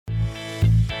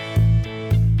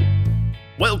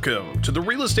Welcome to the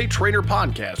Real Estate Trainer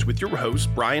Podcast with your host,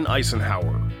 Brian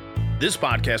Eisenhower. This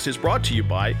podcast is brought to you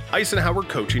by Eisenhower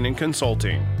Coaching and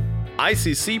Consulting.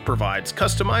 ICC provides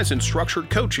customized and structured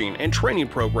coaching and training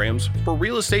programs for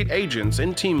real estate agents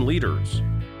and team leaders,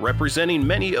 representing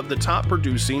many of the top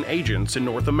producing agents in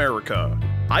North America.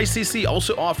 ICC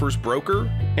also offers broker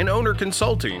and owner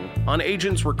consulting on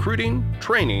agents' recruiting,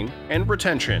 training, and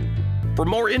retention. For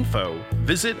more info,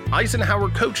 visit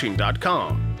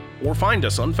eisenhowercoaching.com or find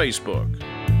us on Facebook.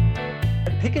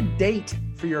 Pick a date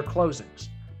for your closings.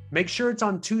 Make sure it's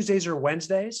on Tuesdays or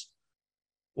Wednesdays.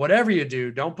 Whatever you do,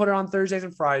 don't put it on Thursdays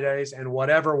and Fridays, and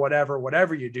whatever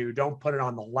you do, don't put it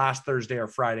on the last Thursday or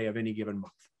Friday of any given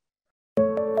month.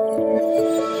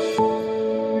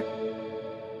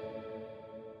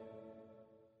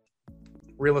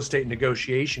 Real estate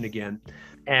negotiation again.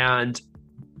 And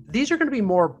these are going to be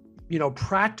more,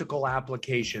 practical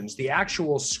applications, the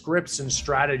actual scripts and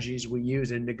strategies we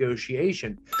use in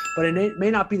negotiation, but it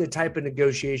may not be the type of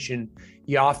negotiation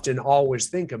you often always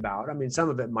think about. I mean, some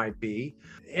of it might be.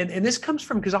 And this comes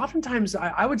from, because oftentimes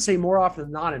I would say more often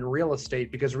than not in real estate,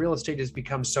 because real estate has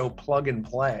become so plug and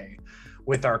play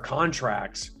with our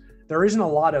contracts, there isn't a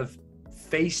lot of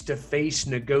face-to-face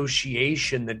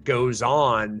negotiation that goes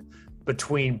on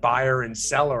between buyer and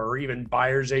seller, or even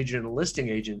buyer's agent and listing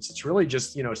agents. It's really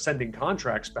just, sending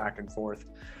contracts back and forth.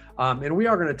 And we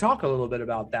are going to talk a little bit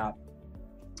about that.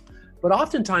 But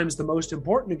oftentimes the most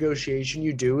important negotiation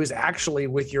you do is actually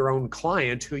with your own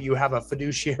client, who you have a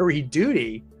fiduciary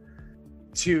duty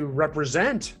to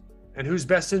represent and whose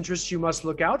best interests you must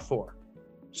look out for.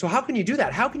 So how can you do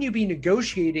that? How can you be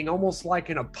negotiating almost like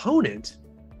an opponent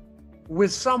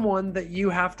with someone that you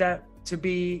have to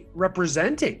be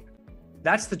representing?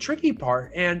 That's the tricky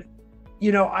part. And,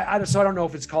 so I don't know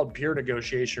if it's called peer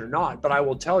negotiation or not, but I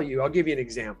will tell you, I'll give you an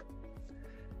example.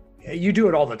 You do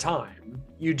it all the time.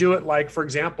 You do it like, for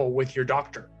example, with your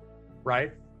doctor,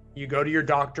 right? You go to your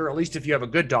doctor, at least if you have a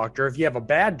good doctor. If you have a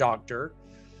bad doctor,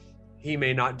 he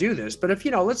may not do this. But if,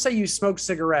 let's say you smoke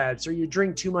cigarettes, or you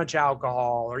drink too much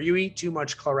alcohol, or you eat too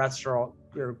much cholesterol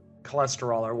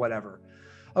or whatever,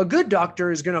 a good doctor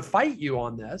is going to fight you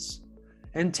on this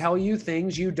and tell you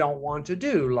things you don't want to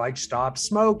do, like stop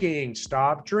smoking,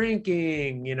 stop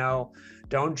drinking,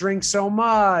 don't drink so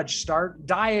much, start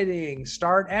dieting,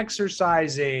 start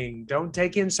exercising, don't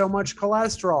take in so much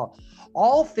cholesterol.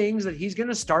 All things that he's going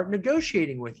to start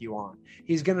negotiating with you on.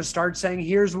 He's going to start saying,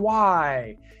 here's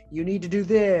why. You need to do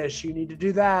this, you need to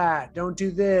do that, don't do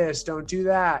this, don't do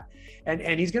that.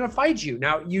 And he's going to fight you.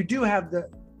 Now, you do have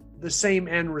the same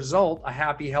end result, a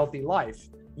happy, healthy life.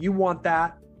 You want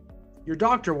that. Your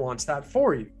doctor wants that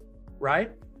for you,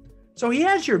 right? So he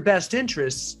has your best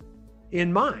interests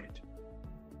in mind.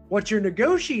 What you're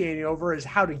negotiating over is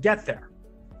how to get there.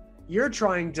 You're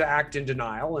trying to act in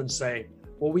denial and say,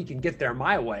 well, we can get there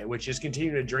my way, which is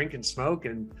continue to drink and smoke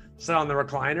and sit on the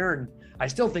recliner. And I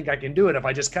still think I can do it if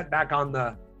I just cut back on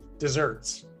the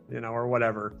desserts, or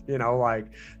whatever, like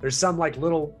there's some like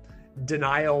little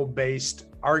denial-based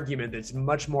argument that's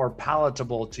much more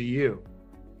palatable to you.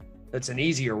 That's an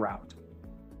easier route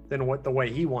than the way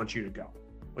he wants you to go,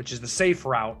 which is the safe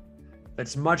route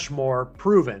that's much more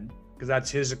proven, because that's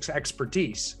his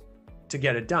expertise to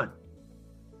get it done,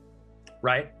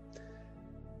 right?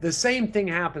 The same thing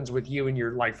happens with you and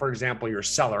your, like, for example, your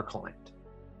seller client,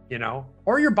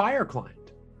 or your buyer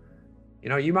client.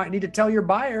 You might need to tell your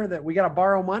buyer that we got to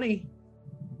borrow money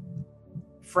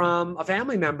from a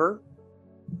family member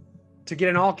to get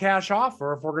an all cash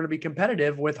offer if we're going to be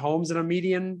competitive with homes at a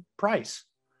median price,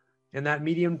 in that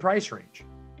median price range,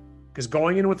 because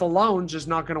going in with a loan is just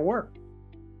not going to work.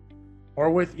 Or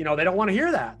with, they don't want to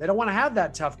hear that. They don't want to have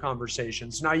that tough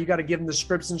conversation. So now you got to give them the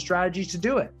scripts and strategies to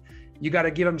do it. You got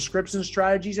to give them scripts and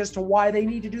strategies as to why they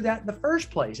need to do that in the first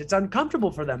place. It's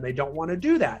uncomfortable for them. They don't want to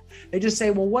do that. They just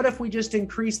say, well, what if we just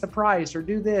increase the price, or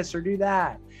do this or do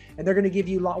that? And they're going to give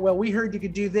you, well, we heard you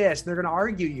could do this. And they're going to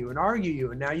argue you.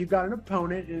 And now you've got an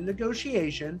opponent in a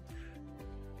negotiation.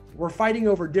 We're fighting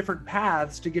over different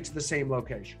paths to get to the same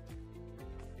location.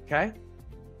 Okay.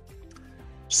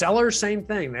 Sellers, same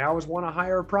thing. They always want a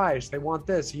higher price. They want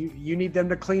this. You need them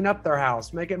to clean up their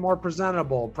house, make it more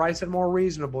presentable, price it more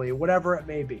reasonably, whatever it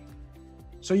may be.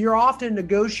 So you're often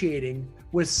negotiating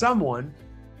with someone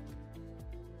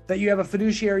that you have a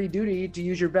fiduciary duty to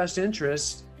use your best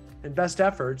interests and best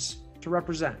efforts to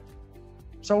represent.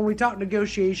 So when we talk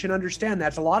negotiation, understand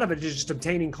that a lot of it is just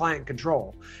obtaining client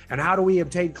control. And how do we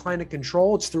obtain client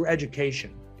control? It's through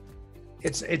education.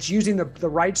 It's using the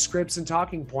right scripts and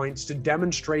talking points to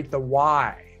demonstrate the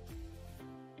why.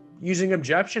 Using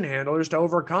objection handlers to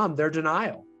overcome their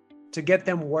denial. to get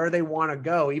them where they want to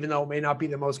go, even though it may not be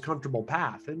the most comfortable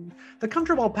path. And the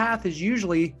comfortable path is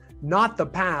usually not the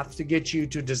path to get you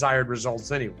to desired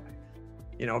results anyway.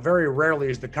 Very rarely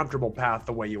is the comfortable path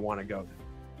the way you want to go.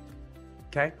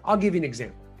 Okay, I'll give you an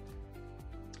example.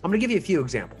 I'm going to give you a few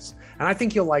examples, and I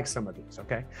think you'll like some of these.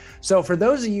 Okay, so for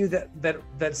those of you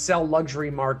that sell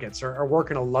luxury markets or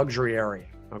work in a luxury area,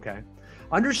 okay,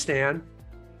 understand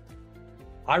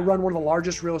I run one of the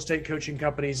largest real estate coaching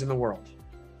companies in the world.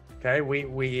 Okay,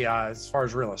 we as far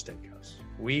as real estate goes,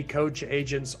 we coach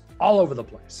agents all over the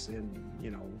place. In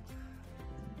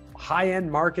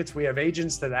high-end markets, we have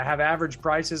agents that have average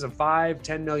prices of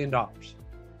 $5-10 million.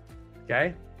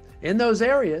 Okay, in those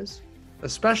areas,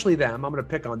 especially them, I'm going to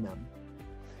pick on them.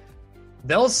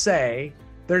 They'll say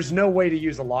there's no way to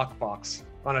use a lockbox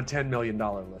on a $10 million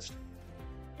listing.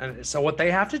 And so what they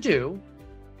have to do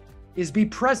is be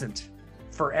present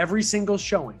for every single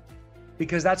showing,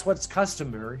 because that's what's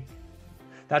customary.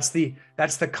 That's the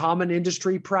common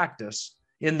industry practice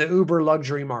in the uber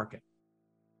luxury market.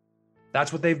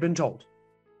 That's what they've been told,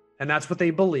 and that's what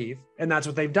they believe, and that's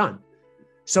what they've done.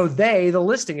 So they, the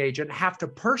listing agent, have to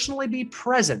personally be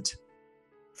present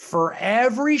for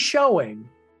every showing,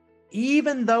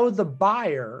 even though the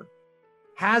buyer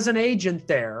has an agent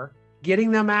there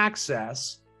getting them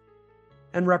access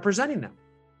and representing them.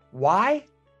 Why?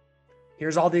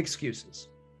 Here's all the excuses.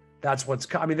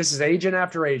 This is agent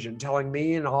after agent telling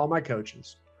me and all my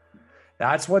coaches,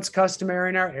 that's what's customary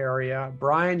in our area.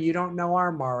 Brian, you don't know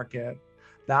our market.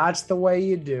 That's the way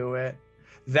you do it.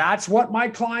 That's what my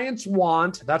clients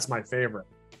want. That's my favorite.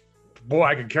 Boy,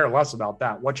 I could care less about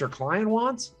that. What your client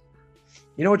wants?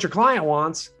 You know what your client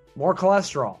wants? More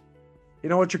cholesterol. You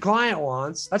know what your client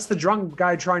wants? That's the drunk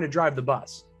guy trying to drive the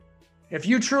bus. If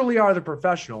you truly are the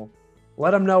professional, let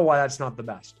them know why that's not the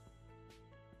best.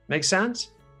 Make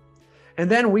sense? And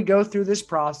then we go through this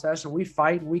process and we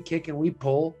fight and we kick and we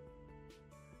pull.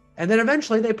 And then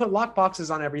eventually they put lock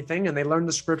boxes on everything and they learn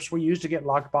the scripts we use to get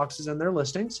lock boxes in their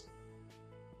listings.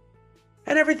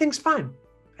 And everything's fine.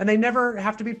 And they never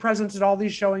have to be present at all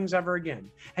these showings ever again.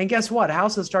 And guess what?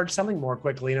 Houses start selling more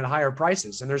quickly and at higher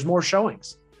prices, and there's more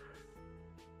showings.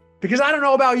 Because I don't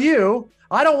know about you,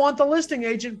 I don't want the listing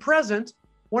agent present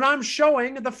when I'm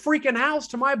showing the freaking house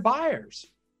to my buyers.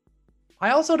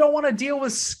 I also don't want to deal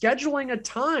with scheduling a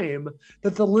time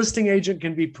that the listing agent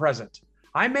can be present.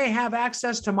 I may have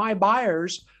access to my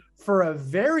buyers for a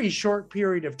very short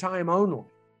period of time only.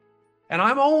 And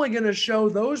I'm only going to show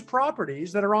those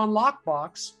properties that are on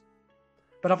lockbox.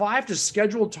 But if I have to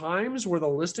schedule times where the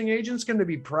listing agent's going to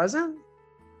be present,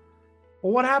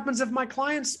 well, what happens if my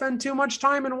clients spend too much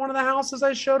time in one of the houses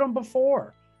I showed them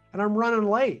before and I'm running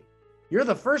late? You're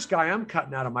the first guy I'm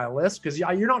cutting out of my list because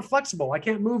you're not flexible. I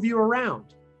can't move you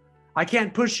around. I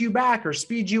can't push you back or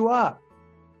speed you up.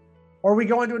 Or we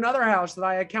go into another house that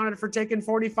I accounted for taking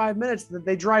 45 minutes that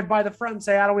they drive by the front and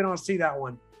say, we don't see that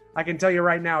one. I can tell you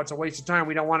right now, it's a waste of time.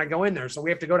 We don't want to go in there. So we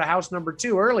have to go to house number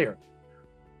 2 earlier.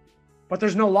 But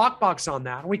there's no lockbox on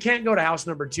that. And we can't go to house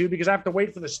number 2 because I have to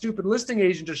wait for the stupid listing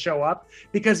agent to show up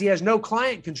because he has no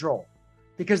client control,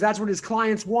 because that's what his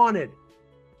clients wanted.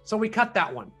 So we cut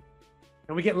that one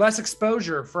and we get less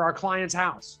exposure for our client's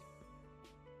house.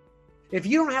 If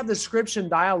you don't have the scripts and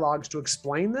dialogues to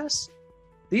explain this,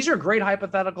 these are great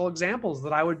hypothetical examples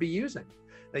that I would be using,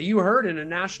 that you heard in a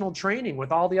national training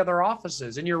with all the other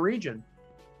offices in your region,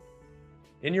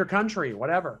 in your country,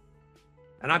 whatever.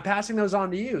 And I'm passing those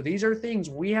on to you. These are things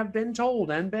we have been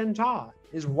told and been taught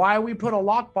is why we put a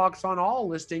lockbox on all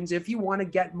listings if you want to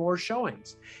get more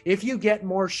showings. If you get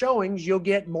more showings, you'll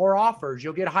get more offers.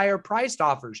 You'll get higher priced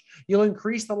offers. You'll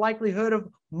increase the likelihood of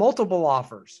multiple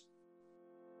offers.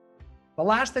 The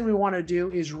last thing we want to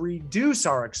do is reduce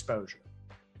our exposure.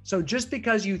 So just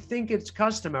because you think it's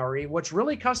customary, what's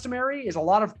really customary is a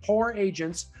lot of poor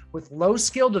agents with low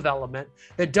skill development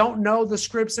that don't know the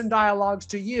scripts and dialogues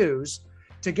to use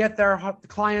to get their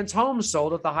clients' homes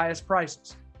sold at the highest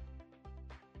prices.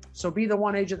 So be the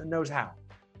one agent that knows how.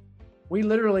 We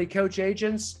literally coach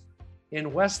agents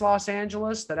in West Los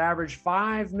Angeles that average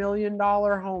 $5 million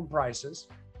home prices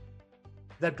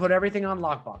that put everything on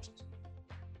lockboxes.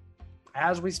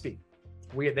 As we speak,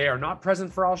 they are not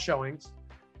present for all showings.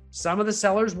 Some of the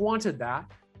sellers wanted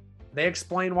that. They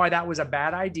explained why that was a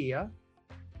bad idea.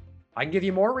 I can give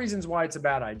you more reasons why it's a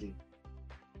bad idea.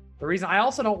 The reason I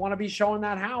also don't want to be showing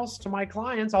that house to my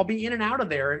clients, I'll be in and out of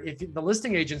there if the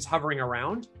listing agent's hovering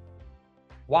around.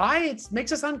 Why? It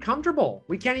makes us uncomfortable.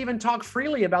 We can't even talk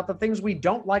freely about the things we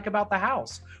don't like about the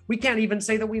house. We can't even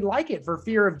say that we like it for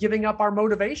fear of giving up our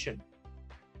motivation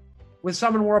with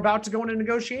someone we're about to go into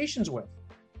negotiations with.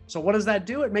 So what does that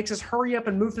do? It makes us hurry up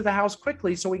and move through the house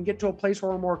quickly so we can get to a place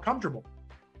where we're more comfortable.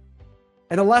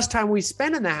 And the less time we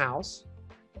spend in the house,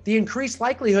 the increased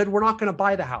likelihood we're not going to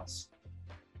buy the house.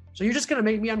 So you're just going to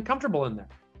make me uncomfortable in there.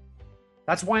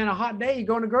 That's why on a hot day, you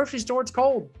go in a grocery store, it's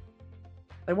cold.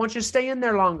 They want you to stay in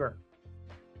there longer.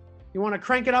 You want to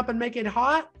crank it up and make it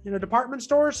hot in a department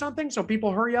store or something so people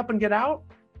hurry up and get out?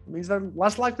 It means they're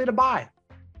less likely to buy.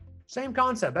 Same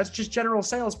concept. That's just general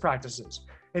sales practices.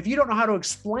 If you don't know how to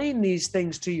explain these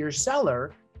things to your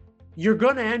seller, you're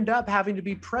going to end up having to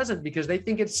be present because they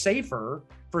think it's safer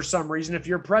for some reason if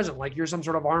you're present, like you're some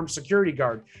sort of armed security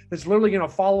guard that's literally going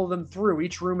to follow them through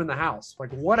each room in the house.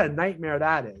 Like, what a nightmare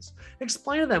that is.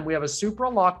 Explain to them we have a Supra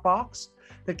lockbox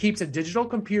that keeps a digital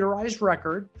computerized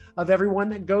record of everyone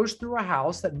that goes through a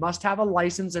house that must have a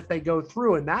license if they go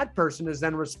through. And that person is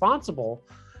then responsible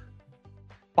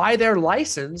by their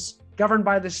license governed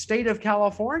by the state of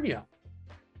California,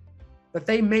 that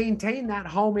they maintain that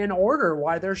home in order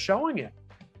while they're showing it.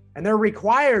 And they're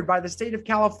required by the state of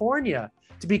California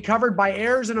to be covered by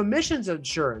errors and omissions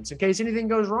insurance in case anything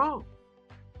goes wrong.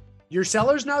 Your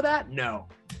sellers know that? No.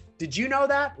 Did you know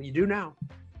that? Well, you do now.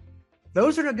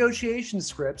 Those are negotiation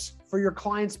scripts for your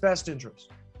client's best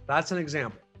interest. That's an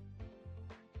example.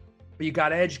 But you got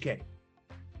to educate.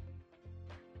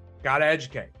 Got to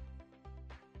educate.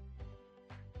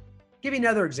 Give you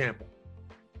another example.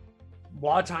 A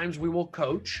lot of times we will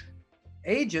coach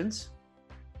agents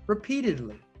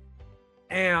repeatedly,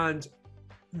 and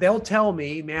they'll tell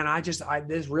me, man,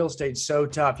 this real estate's so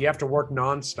tough. You have to work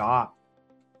nonstop.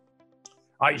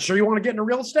 Are you sure you want to get into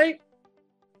real estate?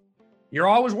 You're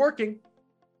always working.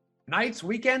 Nights,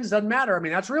 weekends, doesn't matter. I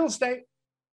mean, that's real estate.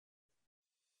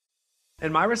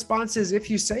 And my response is, if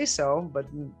you say so, but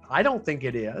I don't think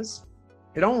it is.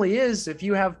 It only is if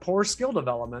you have poor skill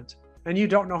development and you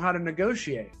don't know how to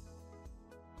negotiate.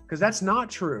 Because that's not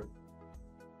true.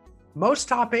 Most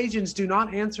top agents do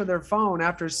not answer their phone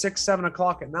after 6, 7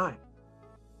 o'clock at night.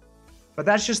 But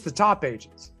that's just the top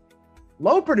agents.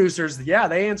 Low producers, yeah,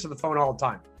 they answer the phone all the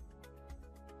time.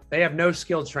 They have no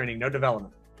skill training, no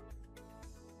development.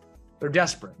 They're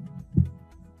desperate.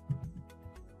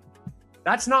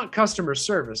 That's not customer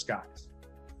service, guys.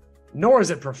 Nor is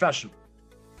it professional.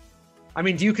 I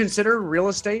mean, do you consider real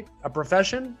estate a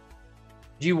profession?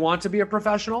 Do you want to be a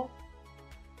professional?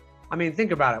 I mean,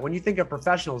 think about it. When you think of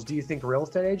professionals, do you think real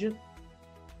estate agent?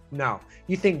 No.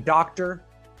 You think doctor,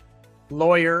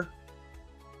 lawyer,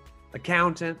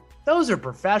 accountant. Those are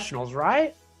professionals,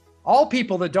 right? All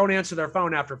people that don't answer their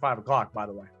phone after 5 o'clock, by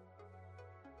the way.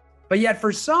 But yet,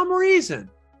 for some reason,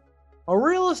 a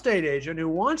real estate agent who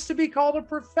wants to be called a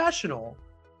professional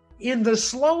in the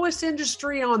slowest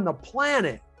industry on the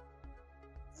planet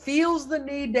feels the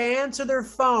need to answer their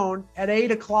phone at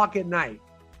 8 o'clock at night.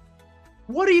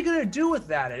 What are you going to do with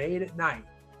that at 8 at night?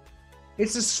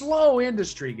 It's a slow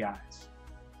industry, guys.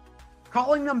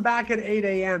 Calling them back at 8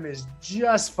 a.m. is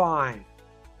just fine.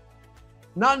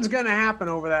 Nothing's going to happen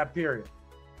over that period.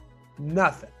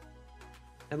 Nothing.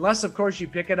 Unless, of course, you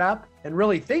pick it up and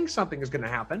really think something is going to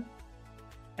happen.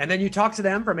 And then you talk to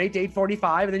them from 8 to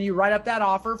 8:45, and then you write up that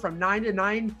offer from 9 to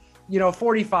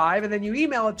 9:45, and then you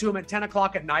email it to them at 10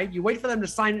 o'clock at night. You wait for them to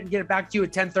sign it and get it back to you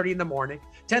at 10:30 in the morning,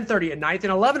 10:30 at night,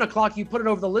 and 11 o'clock you put it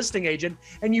over the listing agent,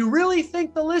 and you really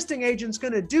think the listing agent's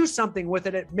going to do something with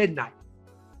it at midnight.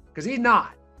 Because he's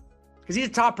not. Because he's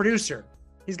a top producer.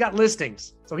 He's got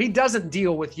listings. So he doesn't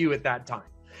deal with you at that time.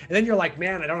 And then you're like,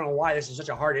 man, I don't know why this is such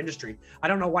a hard industry. I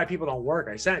don't know why people don't work.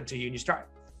 I sent it to you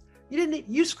and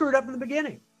you screwed up in the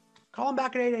beginning. Call them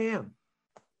back at 8 a.m.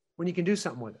 when you can do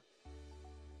something with it.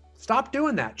 Stop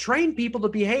doing that. Train people to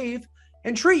behave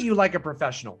and treat you like a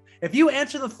professional. If you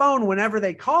answer the phone whenever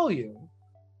they call you,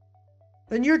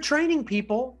 then you're training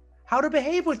people how to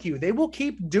behave with you. They will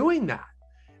keep doing that.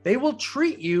 They will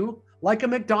treat you like a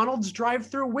McDonald's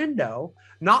drive-through window,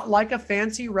 not like a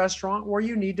fancy restaurant where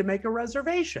you need to make a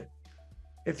reservation.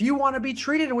 If you want to be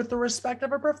treated with the respect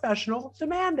of a professional,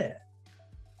 demand it.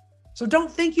 So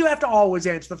don't think you have to always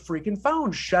answer the freaking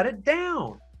phone. Shut it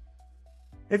down.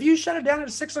 If you shut it down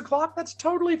at 6 o'clock, that's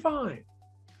totally fine.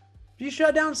 If you shut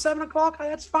it down at 7 o'clock,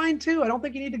 that's fine too. I don't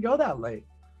think you need to go that late.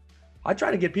 I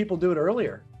try to get people to do it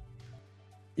earlier.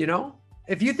 You know,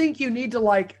 if you think you need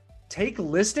to take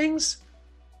listings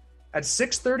at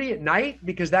 6:30 at night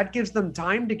because that gives them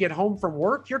time to get home from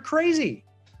work, you're crazy.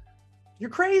 You're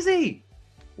crazy.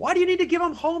 Why do you need to give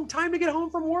them time to get home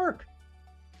from work?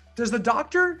 Does the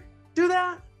doctor do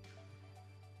that?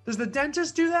 Does the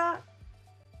dentist do that?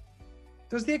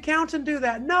 Does the accountant do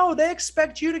that? No, they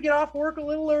expect you to get off work a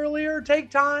little earlier, take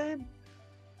time.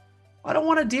 I don't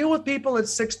want to deal with people at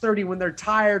 6:30 when they're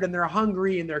tired and they're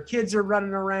hungry and their kids are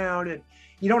running around and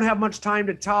you don't have much time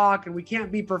to talk and we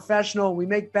can't be professional. We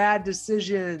make bad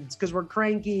decisions because we're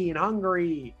cranky and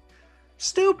hungry.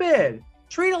 Stupid.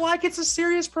 Treat it like it's a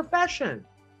serious profession.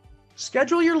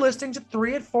 Schedule your listings at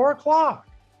 3 at 4 o'clock.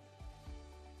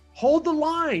 Hold the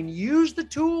line. Use the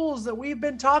tools that we've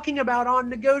been talking about on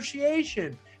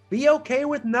negotiation. Be okay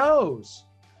with no's.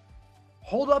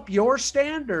 Hold up your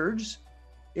standards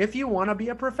if you want to be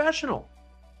a professional.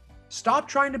 Stop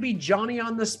trying to be Johnny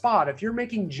on the spot. If you're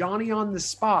making Johnny on the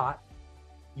spot,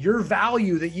 your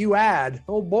value that you add,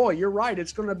 oh boy, you're right.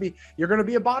 You're going to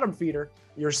be a bottom feeder.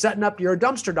 You're a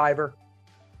dumpster diver.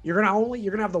 You're going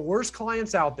to have the worst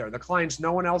clients out there. The clients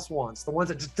no one else wants. The ones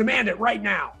that just demand it right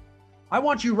now. I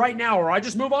want you right now, or I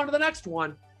just move on to the next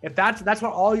one. If that's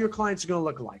what all your clients are going to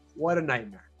look like. What a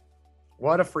nightmare.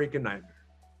 What a freaking nightmare.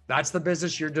 That's the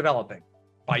business you're developing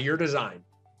by your design.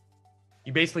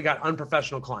 You basically got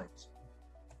unprofessional clients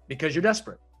because you're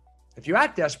desperate. If you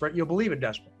act desperate, you'll believe in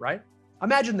desperate, right?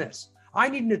 Imagine this. I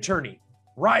need an attorney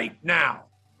right now.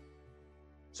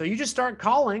 So you just start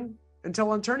calling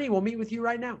until an attorney will meet with you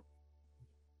right now.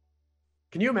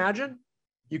 Can you imagine?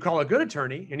 You call a good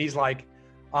attorney and he's like,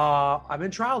 I'm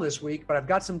in trial this week, but I've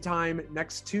got some time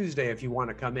next Tuesday if you want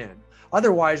to come in.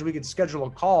 Otherwise, we could schedule a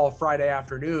call Friday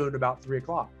afternoon about 3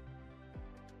 o'clock.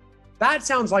 That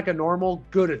sounds like a normal,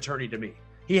 good attorney to me.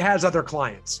 He has other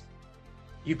clients.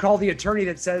 You call the attorney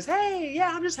that says, hey,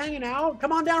 yeah, I'm just hanging out.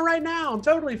 Come on down right now. I'm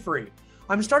totally free.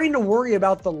 I'm starting to worry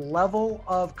about the level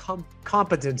of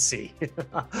competency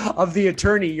of the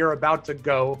attorney you're about to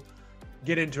go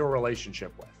get into a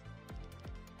relationship with.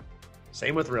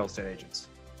 Same with real estate agents.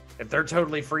 If they're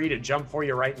totally free to jump for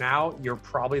you right now, you're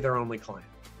probably their only client.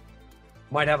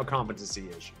 Might have a competency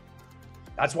issue.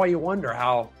 That's why you wonder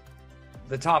how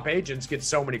the top agents get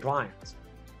so many clients.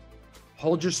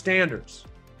 Hold your standards.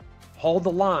 Hold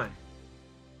the line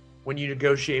when you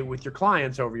negotiate with your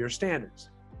clients over your standards.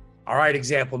 All right,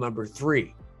 example number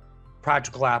 3,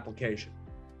 practical application.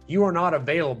 You are not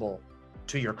available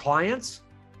to your clients,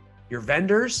 your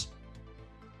vendors,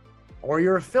 or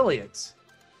your affiliates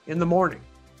in the morning.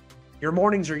 Your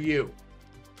mornings are you.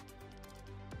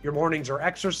 Your mornings are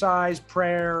exercise,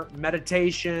 prayer,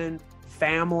 meditation,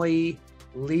 family,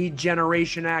 lead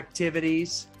generation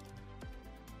activities.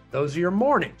 Those are your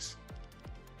mornings.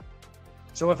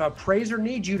 So if a appraiser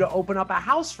needs you to open up a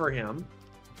house for him,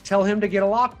 tell him to get a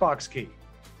lockbox key,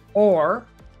 or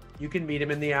you can meet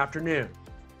him in the afternoon.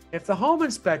 If the home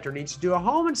inspector needs to do a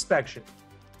home inspection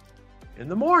in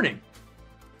the morning,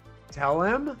 tell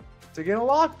him to get a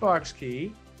lockbox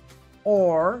key,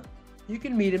 or you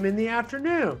can meet him in the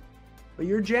afternoon, but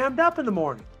you're jammed up in the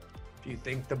morning. If you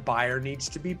think the buyer needs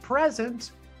to be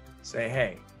present, say,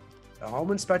 hey, the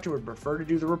home inspector would prefer to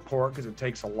do the report because it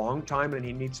takes a long time and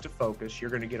he needs to focus.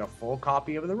 You're going to get a full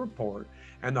copy of the report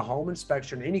and the home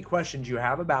inspection. Any questions you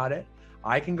have about it,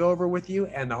 I can go over with you,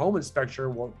 and the home inspector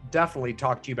will definitely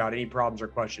talk to you about any problems or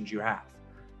questions you have.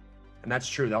 And that's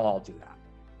true. They'll all do that.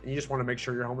 And you just want to make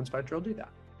sure your home inspector will do that.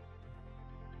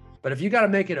 But if you got to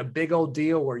make it a big old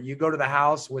deal where you go to the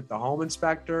house with the home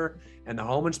inspector and the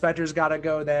home inspector's got to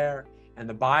go there and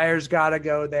the buyer's got to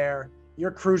go there, you're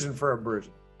cruising for a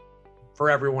bruising for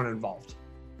everyone involved.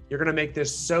 You're going to make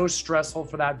this so stressful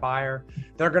for that buyer.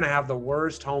 They're going to have the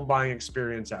worst home buying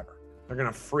experience ever. They're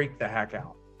going to freak the heck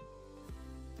out.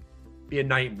 Be a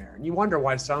nightmare. And you wonder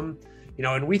why some,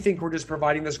 and we think we're just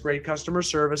providing this great customer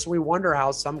service. We wonder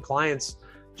how some clients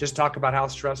just talk about how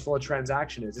stressful a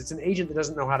transaction is. It's an agent that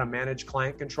doesn't know how to manage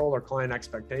client control or client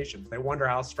expectations. They wonder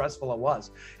how stressful it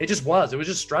was. It just was. It was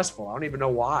just stressful. I don't even know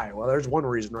why. Well, there's one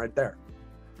reason right there.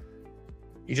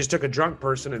 You just took a drunk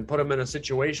person and put them in a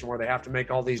situation where they have to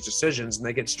make all these decisions and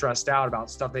they get stressed out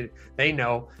about stuff they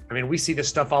know. I mean, we see this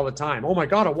stuff all the time. Oh my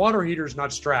God, a water heater's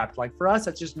not strapped. Like, for us,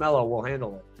 it's just mellow. We'll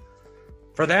handle it.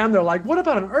 For them, they're like, what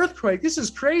about an earthquake? This is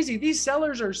crazy. These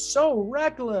sellers are so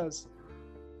reckless.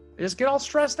 They just get all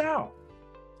stressed out.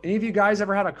 Any of you guys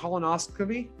ever had a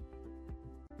colonoscopy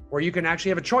where you can actually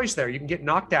have a choice there? You can get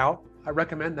knocked out. I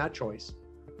recommend that choice.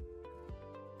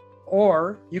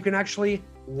 Or you can actually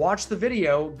watch the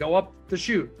video, go up the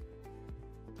chute.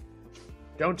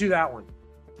 Don't do that one.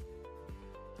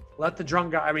 Let the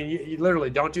drunk guy, you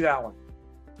literally don't do that one.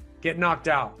 Get knocked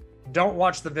out. Don't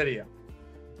watch the video.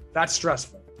 That's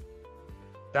stressful.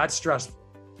 That's stressful.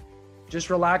 Just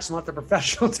relax and let the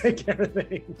professional take care of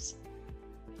things.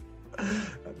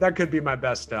 That could be my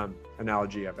best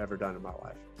analogy I've ever done in my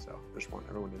life. So I just want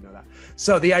everyone to know that.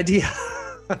 So the idea,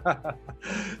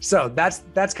 so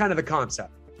that's kind of the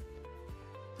concept.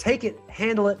 Take it,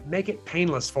 handle it, make it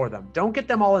painless for them. Don't get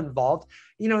them all involved.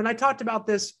 And I talked about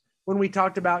this when we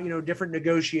talked about, different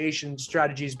negotiation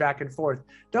strategies back and forth.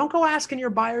 Don't go asking your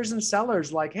buyers and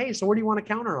sellers like, hey, so where do you want to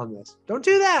counter on this? Don't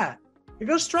do that. You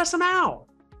go stress them out.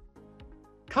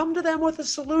 Come to them with a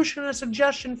solution and a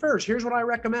suggestion first. Here's what I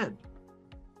recommend.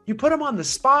 You put them on the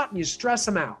spot and you stress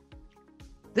them out.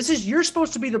 You're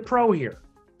supposed to be the pro here.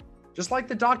 Just like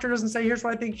the doctor doesn't say, here's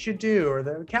what I think you should do, or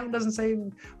the accountant doesn't say,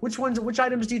 which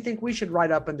items do you think we should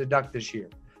write up and deduct this year?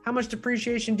 How much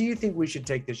depreciation do you think we should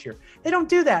take this year? They don't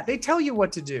do that. They tell you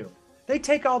what to do. They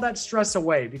take all that stress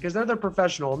away because they're the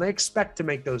professional and they expect to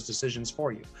make those decisions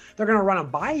for you. They're going to run them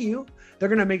by you. They're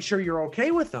going to make sure you're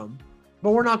okay with them,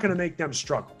 but we're not going to make them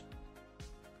struggle.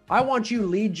 I want you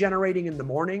lead generating in the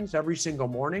mornings, every single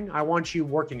morning. I want you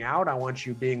working out. I want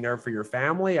you being there for your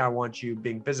family. I want you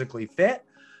being physically fit.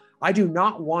 I do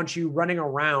not want you running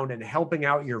around and helping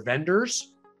out your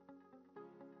vendors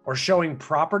or showing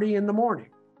property in the morning.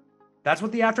 That's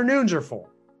what the afternoons are for.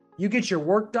 You get your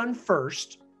work done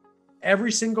first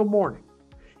every single morning.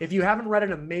 If you haven't read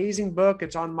an amazing book,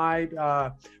 it's on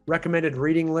my recommended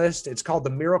reading list. It's called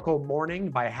The Miracle Morning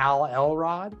by Hal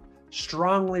Elrod.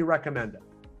 Strongly recommend it.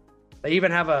 They even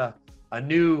have a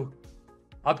new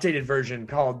updated version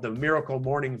called The Miracle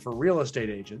Morning for Real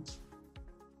Estate Agents,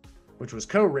 which was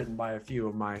co-written by a few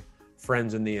of my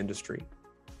friends in the industry.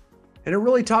 And it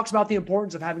really talks about the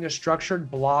importance of having a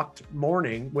structured, blocked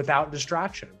morning without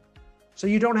distraction. So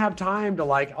you don't have time to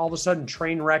all of a sudden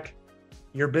train wreck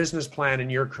your business plan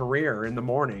and your career in the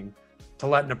morning to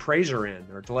let an appraiser in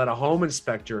or to let a home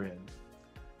inspector in.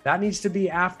 That needs to be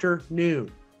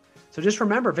afternoon. So just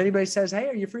remember, if anybody says, hey,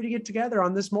 are you free to get together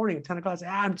on this morning at 10 o'clock? Say,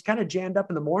 I'm kind of jammed up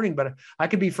in the morning, but I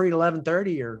could be free at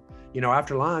 11:30 or,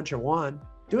 after lunch or 1.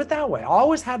 Do it that way.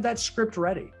 Always have that script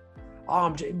ready.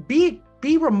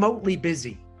 Be remotely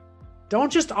busy.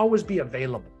 Don't just always be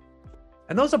available.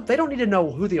 And they don't need to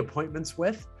know who the appointment's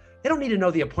with. They don't need to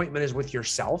know the appointment is with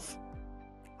yourself.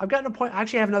 I've got an appointment. I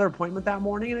actually have another appointment that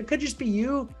morning, and it could just be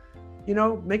you,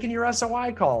 making your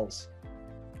SOI calls.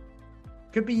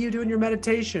 Could be you doing your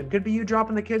meditation. Could be you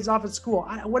dropping the kids off at school.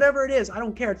 Whatever it is, I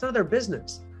don't care. It's none of their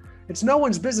business. It's no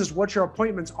one's business what your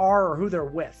appointments are or who they're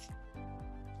with.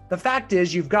 The fact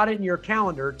is you've got it in your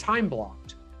calendar time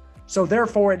blocked. So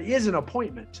therefore it is an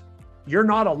appointment. You're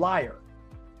not a liar.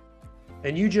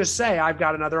 And you just say, I've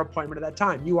got another appointment at that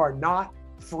time. You are not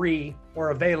free or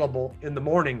available in the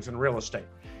mornings in real estate.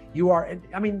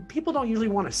 People don't usually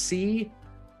want to see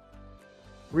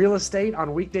real estate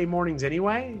on weekday mornings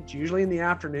anyway. It's usually in the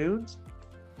afternoons.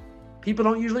 People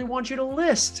don't usually want you to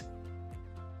list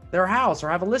their house or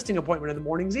have a listing appointment in the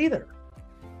mornings either.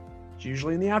 It's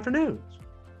usually in the afternoons.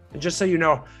 And just so you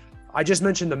know, I just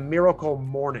mentioned The Miracle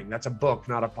Morning. That's a book,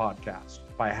 not a podcast,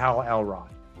 by Hal Elrod.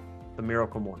 The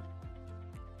Miracle Morning.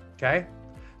 Okay?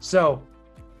 So,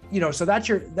 so that's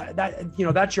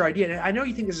that's your idea. And I know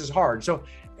you think this is hard. So,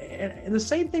 and the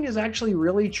same thing is actually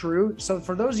really true. So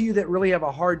for those of you that really have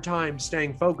a hard time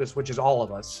staying focused, which is all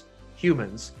of us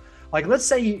humans, let's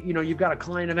say, you've got a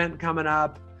client event coming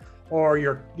up, or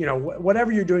you're,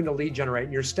 whatever you're doing to lead generate,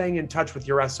 and you're staying in touch with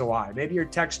your SOI. Maybe you're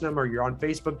texting them, or you're on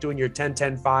Facebook doing your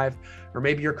 10-10-5, or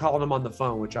maybe you're calling them on the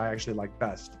phone, which I actually like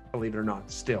best, believe it or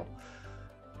not, still.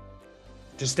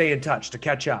 To stay in touch, to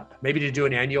catch up, maybe to do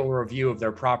an annual review of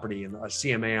their property and a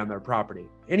CMA on their property.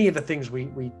 Any of the things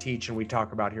we teach and we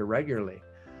talk about here regularly.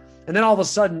 And then all of a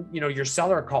sudden, your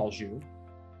seller calls you.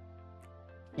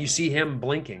 You see him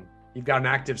blinking. You've got an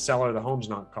active seller. The home's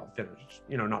not finished,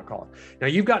 not called. Now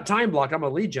you've got time block. I'm a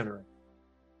lead generator.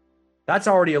 That's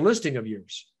already a listing of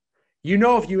yours.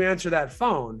 If you answer that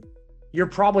phone, you're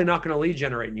probably not going to lead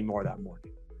generate anymore that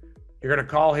morning. You're going to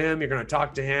call him. You're going to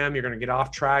talk to him. You're going to get off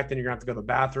track. Then you're going to have to go to the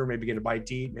bathroom, maybe get a bite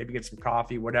to eat, maybe get some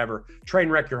coffee, whatever. Train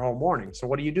wreck your whole morning. So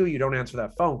what do? You don't answer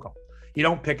that phone call. You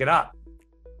don't pick it up.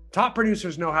 Top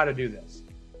producers know how to do this.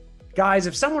 Guys,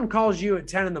 if someone calls you at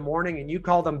 10 in the morning and you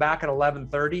call them back at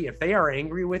 11:30, if they are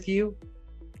angry with you,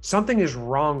 something is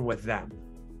wrong with them.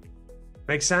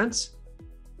 Make sense?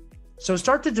 So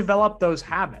start to develop those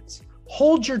habits.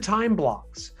 Hold your time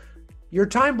blocks. Your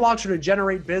time blocks are to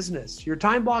generate business. Your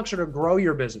time blocks are to grow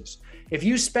your business. If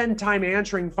you spend time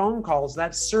answering phone calls,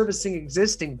 that's servicing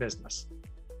existing business.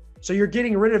 So you're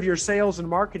getting rid of your sales and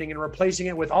marketing and replacing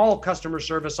it with all customer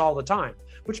service all the time,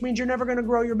 which means you're never going to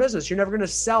grow your business. You're never going to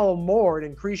sell more and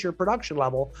increase your production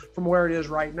level from where it is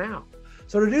right now.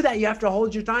 So to do that, you have to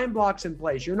hold your time blocks in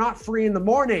place. You're not free in the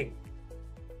morning.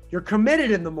 You're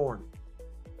committed in the morning.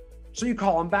 So you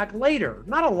call them back later,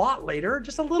 not a lot later,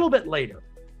 just a little bit later.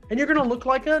 And you're going to look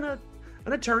like an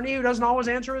attorney who doesn't always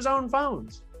answer his own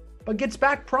phones, but gets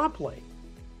back promptly.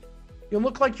 You'll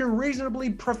look like you're reasonably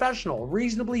professional,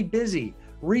 reasonably busy,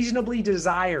 reasonably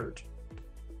desired.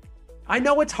 I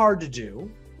know it's hard to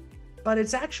do, but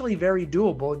it's actually very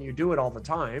doable and you do it all the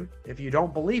time. If you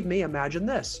don't believe me, imagine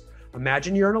this.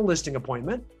 Imagine you're in a listing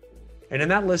appointment, and in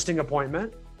that listing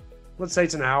appointment, let's say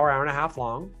it's an hour, hour and a half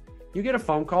long, you get a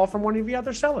phone call from one of the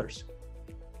other sellers.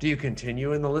 Do you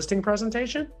continue in the listing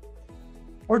presentation,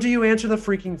 or do you answer the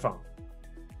freaking phone?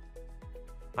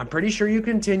 I'm pretty sure you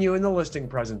continue in the listing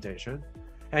presentation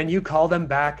and you call them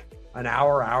back an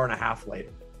hour, hour and a half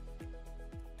later.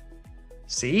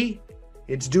 See,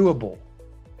 it's doable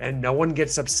and no one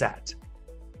gets upset.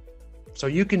 So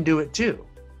you can do it too.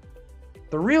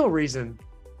 The real reason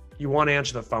you want to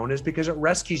answer the phone is because it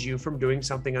rescues you from doing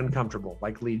something uncomfortable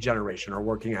like lead generation or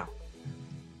working out.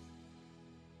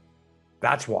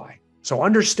 That's why. So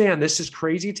understand, this is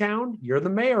crazy town. You're the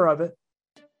mayor of it.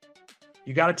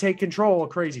 You got to take control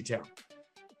of crazy town.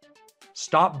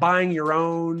 Stop buying your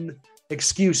own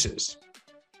excuses.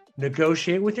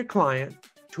 Negotiate with your client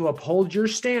to uphold your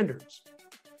standards.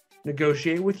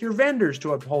 Negotiate with your vendors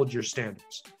to uphold your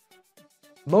standards.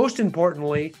 Most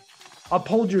importantly,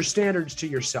 uphold your standards to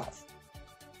yourself.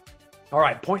 All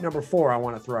right, point number 4 I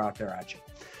want to throw out there at you.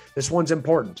 This one's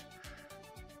important.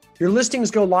 Your listings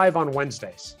go live on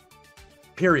Wednesdays.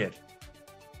 Period.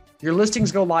 Your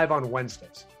listings go live on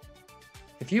Wednesdays.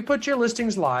 If you put your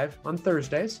listings live on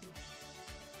Thursdays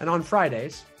and on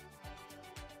Fridays,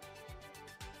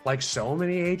 like so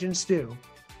many agents do,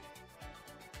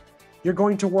 you're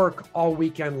going to work all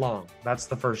weekend long. That's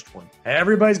the first one.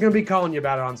 Everybody's going to be calling you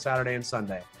about it on Saturday and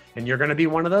Sunday. And you're going to be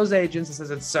one of those agents that says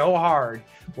it's so hard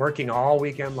working all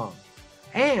weekend long.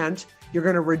 And you're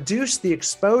going to reduce the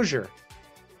exposure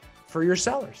for your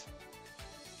sellers.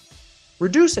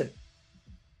 Reduce it.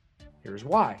 Here's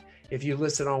why. If you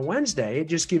list it on Wednesday, it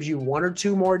just gives you 1 or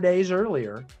 2 more days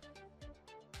earlier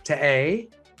to A,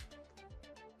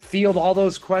 field all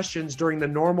those questions during the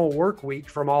normal work week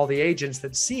from all the agents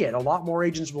that see it. A lot more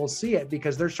agents will see it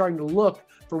because they're starting to look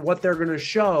for what they're going to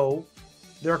show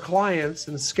their clients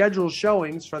and schedule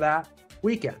showings for that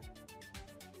weekend.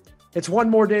 It's 1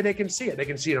 more day they can see it. They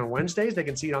can see it on Wednesdays, they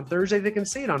can see it on Thursdays, they can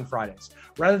see it on Fridays,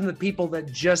 rather than the people that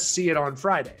just see it on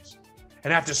Fridays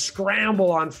and have to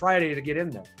scramble on Friday to get in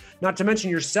there. Not to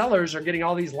mention your sellers are getting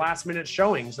all these last minute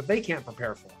showings that they can't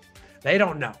prepare for. They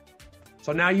don't know.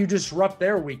 So now you disrupt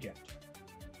their weekend.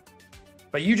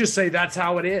 But you just say that's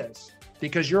how it is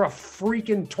because you're a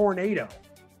freaking tornado.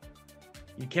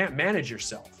 You can't manage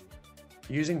yourself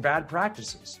using bad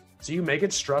practices. So you make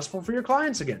it stressful for your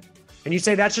clients again. And you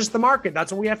say that's just the market.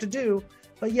 That's what we have to do.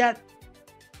 But yet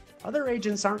other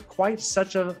agents aren't quite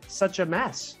such a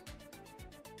mess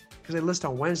because they list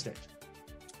on Wednesdays.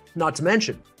 Not to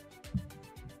mention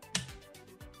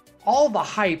all the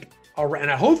hype around,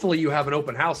 and hopefully you have an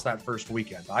open house that first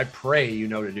weekend. I pray you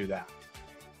know to do that.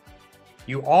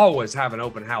 You always have an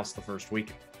open house the first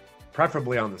weekend,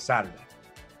 preferably on the Saturday.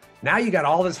 Now you got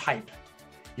all this hype.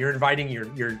 You're inviting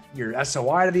your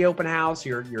SOI to the open house,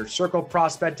 your circle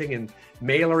prospecting and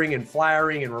mailering and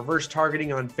flyering and reverse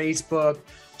targeting on Facebook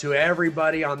to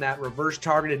everybody on that reverse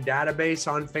targeted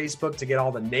database on Facebook to get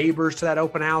all the neighbors to that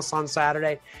open house on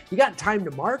Saturday. You got time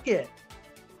to market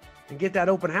and get that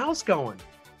open house going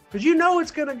because you know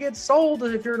it's going to get sold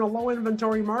if you're in a low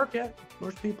inventory market.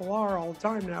 Most people are all the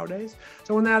time nowadays.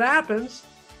 So when that happens,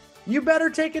 you better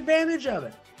take advantage of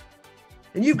it.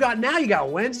 And you got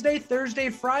Wednesday, Thursday,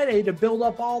 Friday to build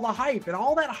up all the hype. And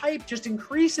all that hype just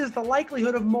increases the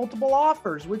likelihood of multiple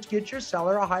offers, which gets your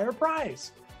seller a higher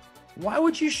price. Why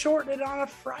would you shorten it on a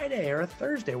Friday or a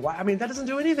Thursday? Why? I mean, that doesn't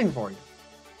do anything for you.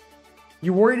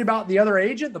 You worried about the other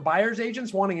agent, the buyer's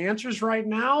agents wanting answers right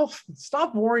now?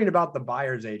 Stop worrying about the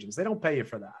buyer's agents. They don't pay you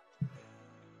for that.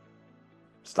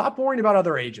 Stop worrying about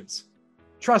other agents.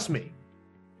 Trust me.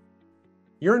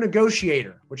 You're a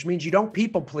negotiator, which means you don't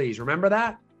people please. Remember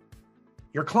that?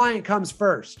 Your client comes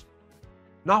first.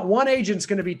 Not one agent's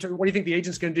going to be, what do you think the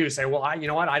agent's going to do? Say, well, you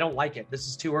know what? I don't like it. This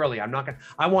is too early. I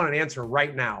want an answer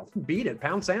right now. Beat it.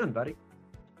 Pound sand, buddy.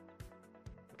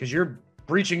 Because you're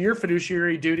breaching your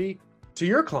fiduciary duty to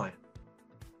your client.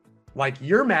 Like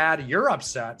you're mad, you're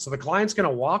upset. So the client's going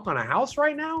to walk on a house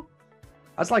right now?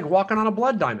 That's like walking on a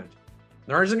blood diamond.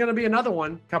 There isn't going to be another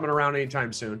one coming around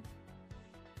anytime soon.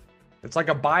 It's like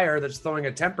a buyer that's throwing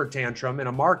a temper tantrum in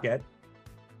a market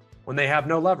when they have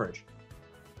no leverage.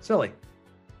 Silly.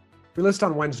 We list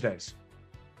on Wednesdays.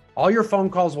 All your phone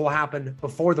calls will happen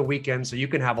before the weekend so you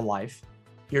can have a life.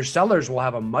 Your sellers will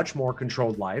have a much more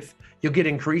controlled life. You'll get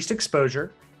increased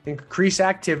exposure, increased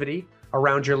activity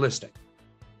around your listing.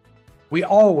 We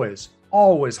always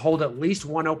hold at least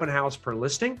 1 open house per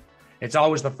listing. It's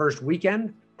always the first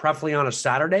weekend, preferably on a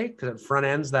Saturday because it front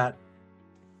ends that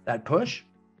push.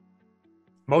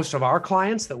 Most of our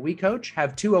clients that we coach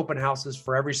have 2 open houses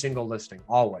for every single listing,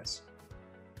 always.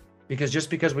 Because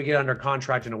just because we get under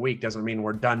contract in a week doesn't mean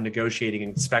we're done negotiating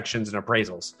inspections and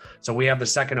appraisals. So we have the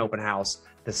second open house,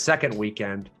 the second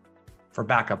weekend for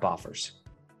backup offers,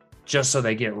 just so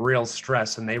they get real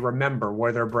stress and they remember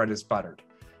where their bread is buttered.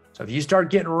 So if you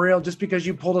start getting real, just because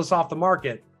you pulled us off the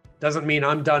market, doesn't mean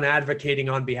I'm done advocating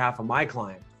on behalf of my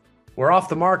client. We're off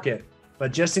the market,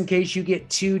 but just in case you get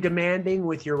too demanding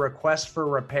with your request for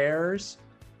repairs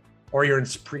or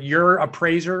your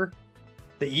appraiser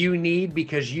that you need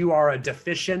because you are a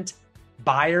deficient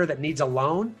buyer that needs a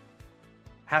loan,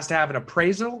 has to have an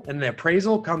appraisal, and the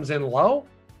appraisal comes in low,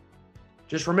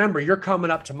 just remember, you're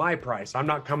coming up to my price. I'm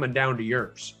not coming down to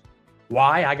yours.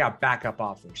 Why? I got backup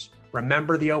offers.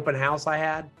 Remember the open house I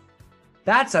had?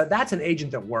 That's an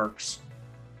agent that works.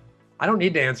 I don't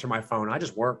need to answer my phone. I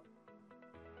just work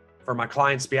for my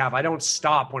client's behalf. I don't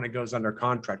stop when it goes under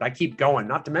contract. I keep going.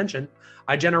 Not to mention,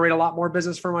 I generate a lot more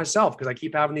business for myself because I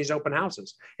keep having these open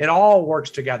houses. It all works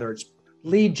together. It's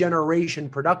lead generation,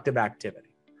 productive activity.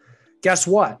 Guess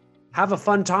what? Have a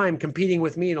fun time competing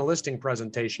with me in a listing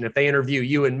presentation if they interview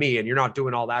you and me and you're not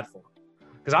doing all that for them.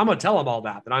 Because I'm going to tell them all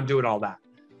that I'm doing all that.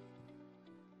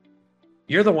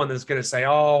 You're the one that's going to say,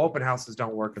 oh, open houses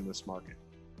don't work in this market.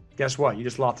 Guess what? You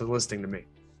just lost the listing to me.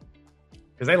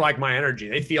 Because they like my energy.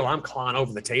 They feel I'm clawing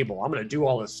over the table. I'm going to do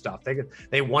all this stuff.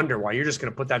 They wonder why you're just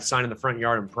going to put that sign in the front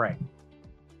yard and pray.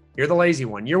 You're the lazy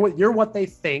one. You're what they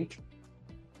think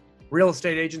real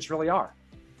estate agents really are.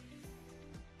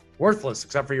 Worthless,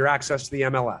 except for your access to the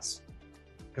MLS.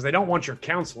 Because they don't want your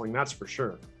counseling, that's for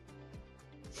sure.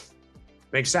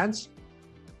 Make sense?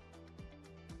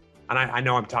 And I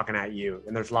know I'm talking at you,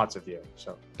 and there's lots of you,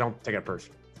 so don't take it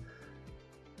personally.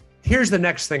 Here's the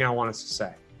next thing I want us to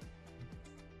say.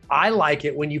 I like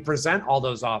it when you present all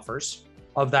those offers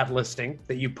of that listing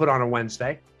that you put on a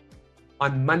Wednesday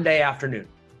on Monday afternoon,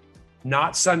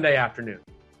 not Sunday afternoon.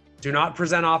 Do not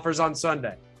present offers on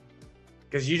Sunday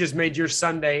because you just made your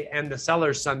Sunday and the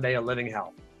seller's Sunday a living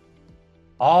hell.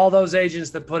 All those agents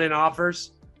that put in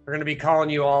offers are going to be calling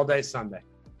you all day Sunday.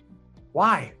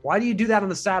 Why? Why do you do that on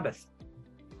the Sabbath?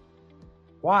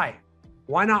 Why?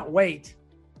 Why not wait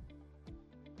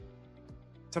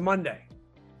to Monday?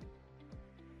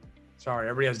 Sorry,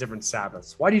 everybody has different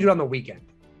Sabbaths. Why do you do it on the weekend?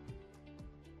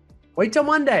 Wait till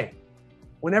Monday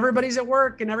when everybody's at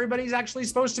work and everybody's actually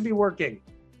supposed to be working.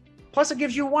 Plus, it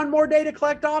gives you one more day to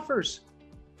collect offers.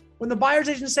 When the buyer's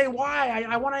agents say, why?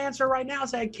 I want to answer right now.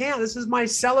 Say, I can't. This is my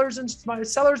seller's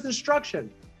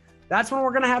instruction. That's when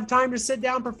we're going to have time to sit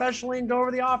down professionally and go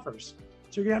over the offers.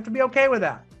 So you're going to have to be okay with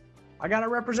that. I got to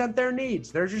represent their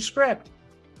needs. There's your script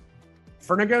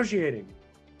for negotiating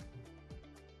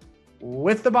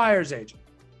with the buyer's agent.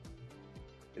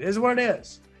 It is what it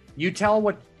is. You tell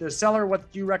the seller what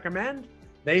you recommend.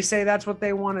 They say that's what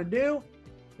they want to do.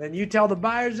 Then you tell the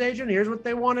buyer's agent, here's what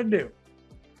they want to do.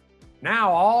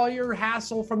 Now, all your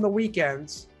hassle from the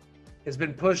weekends has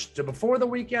been pushed to before the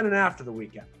weekend and after the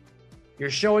weekend.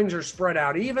 Your showings are spread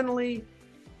out evenly.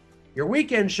 Your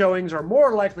weekend showings are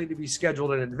more likely to be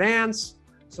scheduled in advance,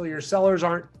 so your sellers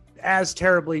aren't as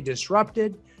terribly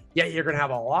disrupted, yet you're going to have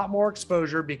a lot more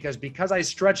exposure because I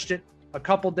stretched it a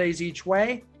couple days each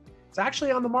way, it's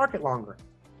actually on the market longer,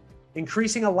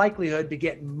 increasing a likelihood to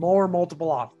get more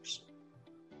multiple offers.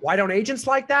 Why don't agents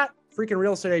like that? Freaking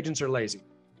real estate agents are lazy.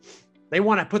 They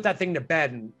want to put that thing to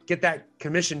bed and get that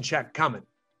commission check coming.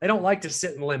 They don't like to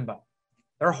sit in limbo.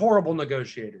 They're horrible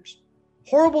negotiators.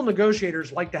 Horrible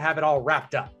negotiators like to have it all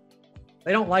wrapped up.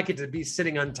 They don't like it to be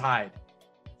sitting untied.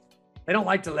 They don't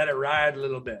like to let it ride a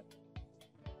little bit.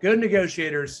 Good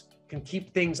negotiators can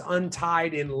keep things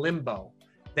untied in limbo.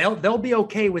 They'll be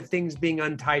okay with things being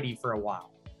untidy for a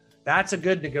while. That's a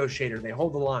good negotiator. They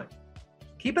hold the line.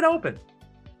 Keep it open.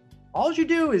 All you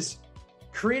do is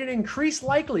create an increased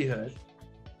likelihood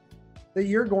that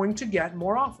you're going to get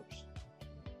more offers.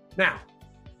 Now,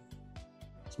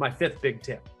 it's my fifth big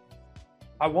tip.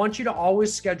 I want you to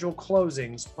always schedule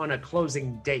closings on a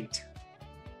closing date,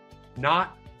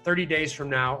 not 30 days from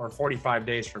now or 45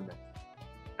 days from now.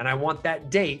 And I want that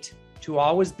date to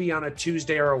always be on a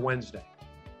Tuesday or a Wednesday.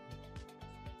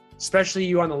 Especially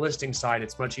you on the listing side,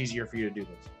 it's much easier for you to do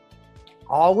this.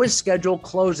 Always schedule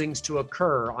closings to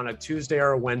occur on a Tuesday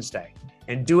or a Wednesday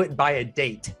and do it by a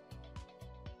date.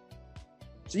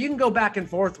 So you can go back and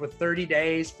forth with 30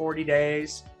 days, 40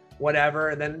 days, whatever.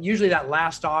 And then usually that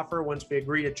last offer, once we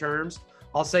agree to terms,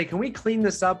 I'll say, can we clean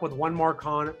this up with one more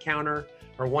counter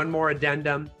or one more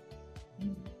addendum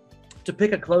to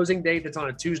pick a closing date that's on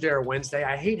a Tuesday or Wednesday?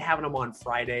 I hate having them on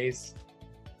Fridays.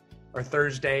 or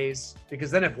Thursdays,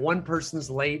 because then if one person's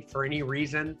late for any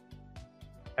reason,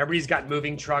 everybody's got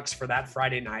moving trucks for that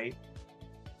Friday night.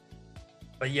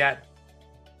 But yet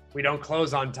we don't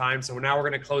close on time. So now we're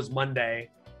going to close Monday.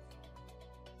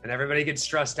 And everybody gets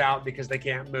stressed out because they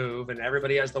can't move. And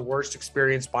everybody has the worst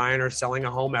experience buying or selling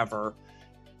a home ever.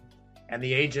 And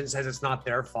the agent says it's not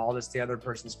their fault, it's the other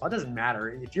person's fault. It doesn't matter.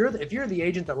 If you're the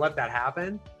agent that let that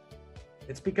happen,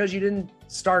 it's because you didn't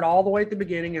start all the way at the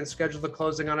beginning and schedule the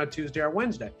closing on a Tuesday or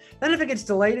Wednesday. Then if it gets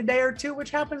delayed a day or two,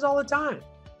 which happens all the time,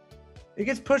 it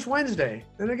gets pushed Wednesday,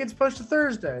 then it gets pushed to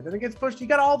Thursday, then it gets pushed. You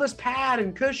got all this pad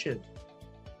and cushion.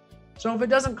 So if it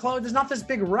doesn't close, there's not this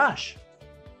big rush.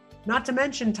 Not to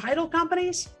mention title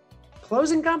companies,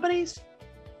 closing companies,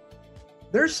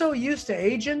 they're so used to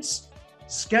agents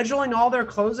scheduling all their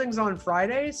closings on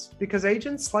Fridays because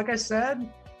agents, like I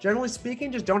said, generally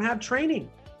speaking, just don't have training.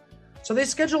 So they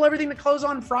schedule everything to close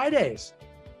on Fridays.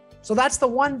 So that's the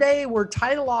one day where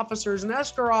title officers and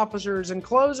escrow officers and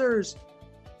closers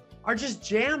are just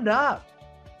jammed up.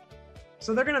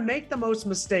 So they're going to make the most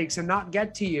mistakes and not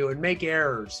get to you and make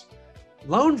errors.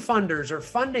 Loan funders are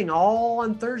funding all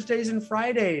on Thursdays and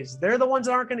Fridays. They're the ones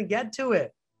that aren't going to get to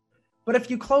it. But if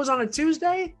you close on a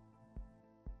Tuesday,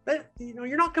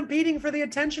 you're not competing for the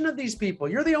attention of these people.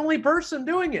 You're the only person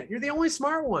doing it. You're the only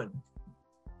smart one.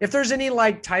 If there's any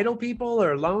like title people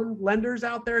or loan lenders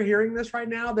out there hearing this right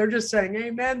now, they're just saying,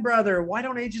 amen, brother, why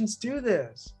don't agents do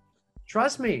this?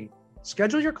 Trust me,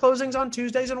 schedule your closings on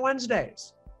Tuesdays and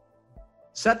Wednesdays.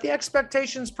 Set the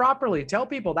expectations properly. Tell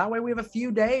people that way we have a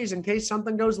few days in case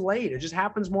something goes late. It just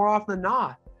happens more often than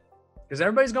not. Because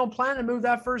everybody's going to plan to move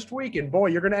that first week. And boy,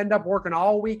 you're going to end up working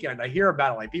all weekend. I hear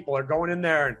about it. Like people are going in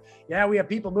there and yeah, we have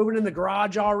people moving in the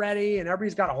garage already. And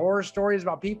everybody's got horror stories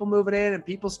about people moving in and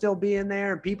people still being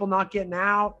there and people not getting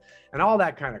out and all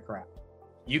that kind of crap.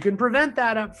 You can prevent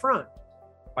that up front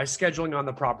by scheduling on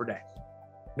the proper day.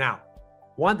 Now,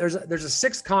 there's a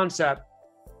sixth concept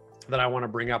that I want to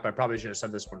bring up. I probably should have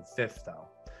said this one fifth though.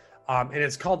 And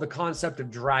it's called the concept of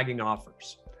dragging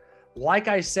offers. Like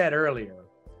I said earlier,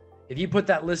 if you put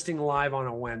that listing live on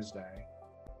a Wednesday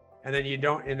and then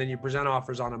you present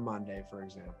offers on a Monday, for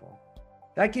example,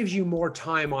 that gives you more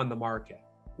time on the market,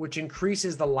 which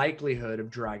increases the likelihood of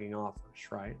dragging offers,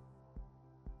 right?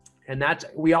 And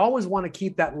we always want to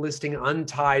keep that listing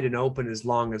untied and open as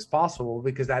long as possible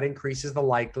because that increases the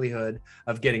likelihood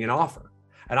of getting an offer.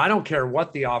 And I don't care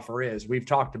what the offer is. We've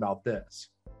talked about this.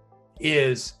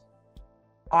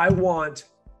 I want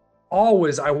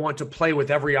to play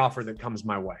with every offer that comes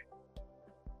my way,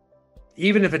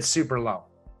 even if it's super low.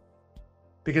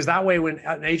 Because that way, when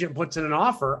an agent puts in an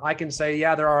offer, I can say,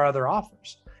 yeah, there are other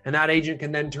offers. And that agent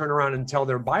can then turn around and tell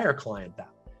their buyer client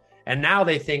that. And now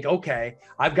they think, okay,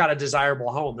 I've got a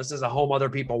desirable home. This is a home other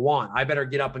people want. I better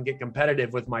get up and get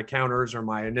competitive with my counters or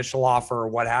my initial offer or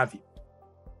what have you.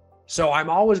 So I'm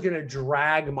always going to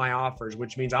drag my offers,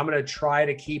 which means I'm going to try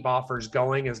to keep offers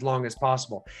going as long as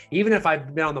possible. Even if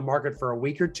I've been on the market for a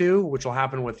week or two, which will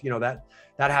happen with, that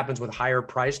happens with higher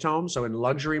priced homes. So in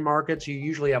luxury markets, you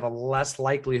usually have a less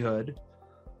likelihood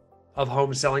of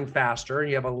homes selling faster and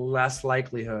you have a less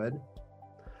likelihood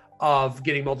of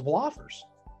getting multiple offers.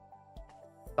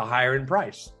 The higher in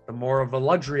price, the more of a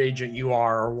luxury agent you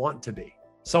are or want to be.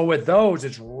 So with those,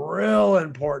 it's real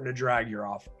important to drag your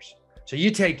offers. So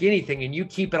you take anything and you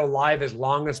keep it alive as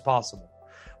long as possible.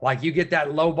 Like you get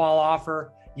that low ball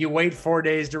offer, you wait 4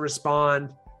 days to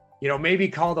respond, maybe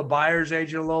call the buyer's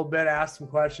agent a little bit, ask some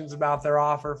questions about their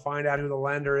offer, find out who the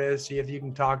lender is, see if you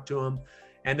can talk to them,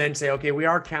 and then say, okay, we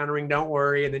are countering, don't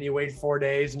worry. And then you wait 4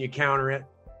 days and you counter it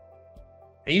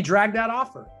and you drag that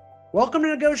offer. Welcome to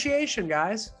negotiation,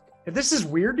 guys. If this is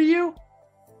weird to you,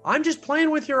 I'm just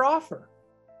playing with your offer.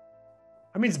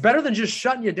 I mean, it's better than just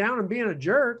shutting you down and being a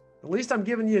jerk. At least I'm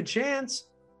giving you a chance.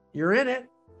 You're in it.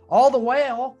 All the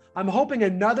while, I'm hoping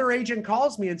another agent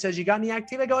calls me and says, you got any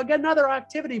activity? I go, I got another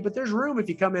activity, but there's room if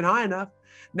you come in high enough.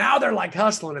 Now they're like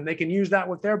hustling and they can use that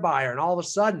with their buyer. And all of a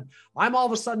sudden, I'm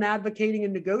advocating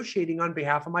and negotiating on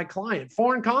behalf of my client.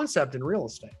 Foreign concept in real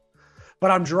estate. But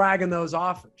I'm dragging those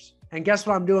offers. And guess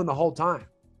what I'm doing the whole time?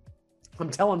 I'm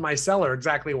telling my seller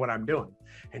exactly what I'm doing.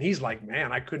 And he's like,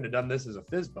 man, I couldn't have done this as a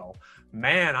FSBO.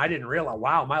 Man, I didn't realize,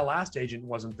 wow, my last agent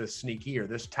wasn't this sneaky or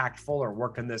this tactful or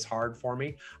working this hard for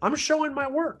me. I'm showing my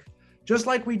work. Just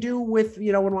like we do with,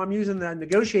 when I'm using the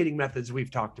negotiating methods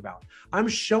we've talked about. I'm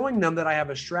showing them that I have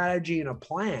a strategy and a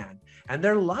plan, and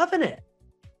they're loving it.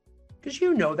 Because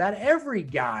that every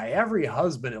guy, every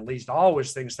husband at least,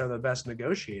 always thinks they're the best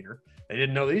negotiator. They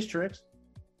didn't know these tricks.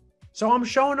 So I'm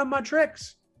showing them my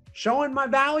tricks, showing my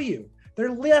value. They're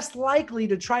less likely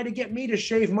to try to get me to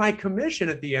shave my commission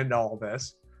at the end of all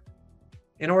this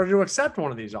in order to accept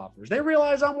one of these offers. They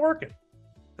realize I'm working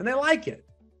and they like it.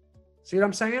 See what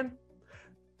I'm saying?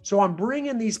 So I'm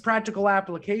bringing these practical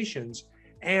applications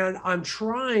and I'm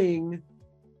trying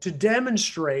to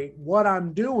demonstrate what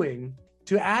I'm doing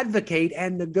to advocate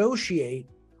and negotiate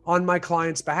on my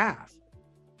client's behalf.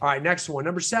 All right, next one,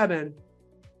 number 7,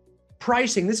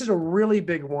 pricing. This is a really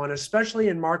big one, especially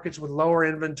in markets with lower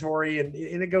inventory and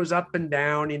it goes up and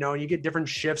down, you get different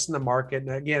shifts in the market.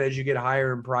 And again, as you get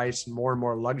higher in price and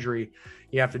more luxury,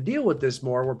 you have to deal with this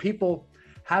more, where people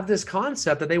have this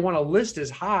concept that they want to list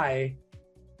as high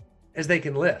as they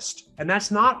can list. And that's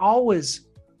not always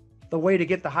the way to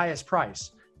get the highest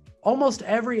price. Almost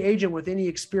every agent with any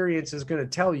experience is going to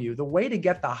tell you the way to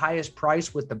get the highest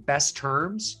price with the best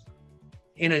terms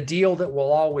in a deal that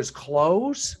will always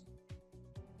close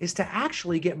is to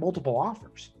actually get multiple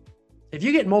offers. If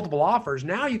you get multiple offers,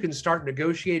 now you can start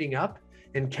negotiating up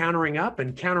and countering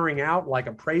out like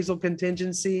appraisal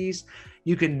contingencies.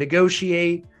 You can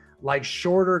negotiate like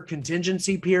shorter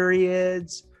contingency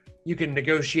periods. You can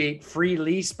negotiate free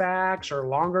leasebacks or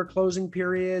longer closing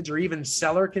periods, or even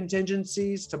seller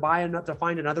contingencies to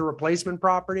find another replacement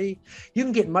property. You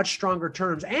can get much stronger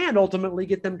terms and ultimately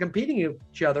get them competing with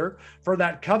each other for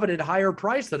that coveted higher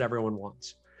price that everyone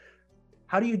wants.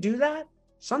 How do you do that?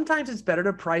 Sometimes it's better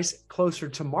to price closer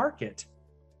to market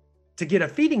to get a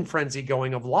feeding frenzy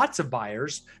going of lots of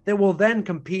buyers that will then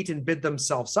compete and bid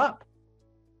themselves up.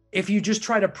 If you just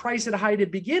try to price it high to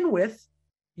begin with,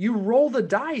 you roll the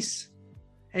dice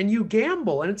and you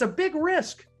gamble, and it's a big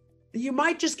risk that you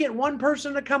might just get one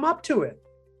person to come up to it.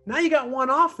 Now you got one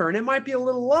offer and it might be a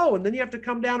little low, and then you have to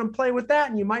come down and play with that,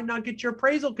 and you might not get your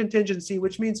appraisal contingency,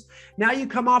 which means now you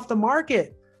come off the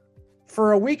market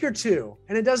for a week or two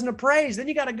and it doesn't appraise. Then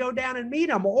you got to go down and meet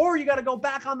them, or you got to go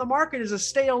back on the market as a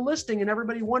stale listing, and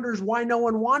everybody wonders why no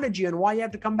one wanted you and why you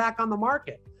have to come back on the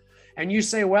market. And you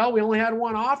say, well, we only had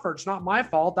one offer. It's not my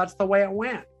fault. That's the way it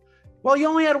went. Well, you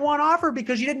only had one offer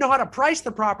because you didn't know how to price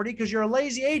the property, because you're a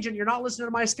lazy agent. You're not listening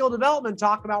to my skill development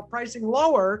talk about pricing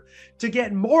lower to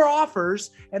get more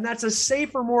offers. And that's a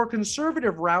safer, more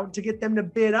conservative route to get them to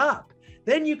bid up.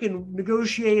 Then you can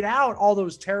negotiate out all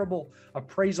those terrible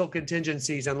appraisal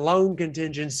contingencies and loan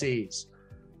contingencies.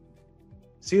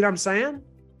 See what I'm saying?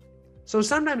 So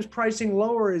sometimes pricing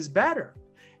lower is better.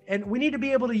 And we need to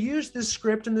be able to use this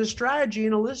script and this strategy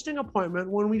in a listing appointment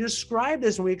when we describe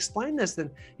this and we explain this. And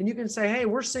you can say, hey,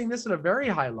 we're seeing this at a very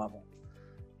high level.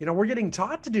 We're getting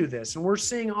taught to do this. And we're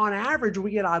seeing on average,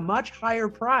 we get a much higher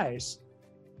price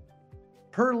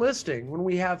per listing when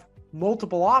we have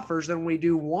multiple offers than we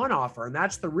do one offer. And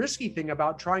that's the risky thing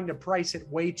about trying to price it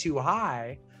way too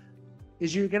high,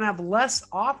 is you're going to have less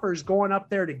offers going up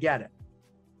there to get it.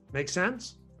 Make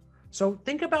sense? So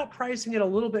think about pricing it a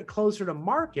little bit closer to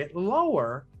market,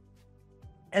 lower,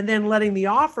 and then letting the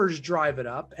offers drive it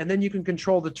up, and then you can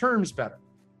control the terms better.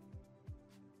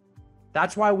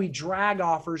 That's why we drag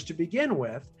offers to begin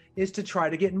with, is to try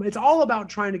to get, it's all about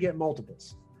trying to get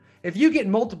multiples. If you get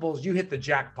multiples, you hit the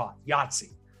jackpot,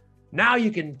 Yahtzee. Now you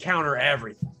can counter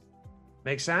everything.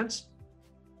 Make sense?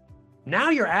 Now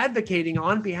you're advocating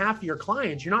on behalf of your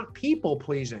clients. You're not people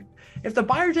pleasing. If the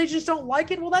buyer's agents don't like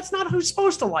it, well, that's not who's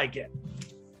supposed to like it.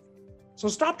 So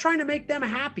stop trying to make them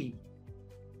happy.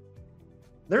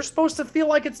 They're supposed to feel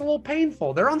like it's a little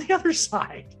painful. They're on the other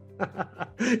side.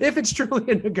 If it's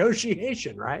truly a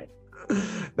negotiation, right?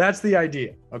 That's the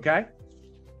idea, okay?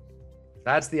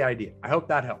 That's the idea. I hope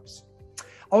that helps.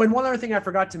 Oh, and one other thing I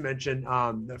forgot to mention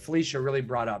that Felicia really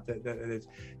brought up,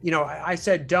 I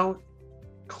said don't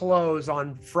close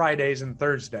on Fridays and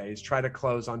Thursdays, try to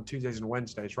close on Tuesdays and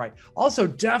Wednesdays, right? Also,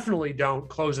 definitely don't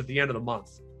close at the end of the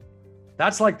month.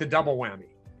 That's like the double whammy.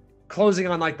 Closing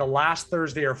on like the last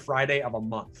Thursday or Friday of a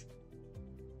month.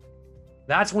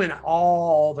 That's when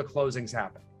all the closings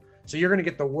happen. So you're going to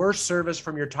get the worst service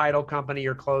from your title company,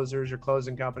 your closers, your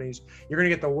closing companies. You're going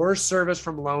to get the worst service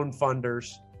from loan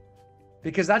funders,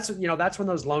 because that's when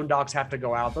those loan docs have to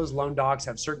go out. Those loan docs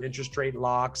have certain interest rate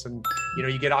locks, and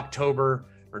you get October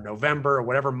or November or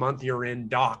whatever month you're in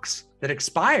docs that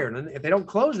expire. And if they don't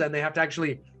close, then they have to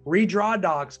actually redraw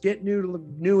docs, get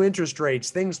new interest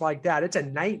rates, things like that. It's a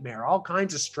nightmare, all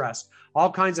kinds of stress,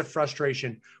 all kinds of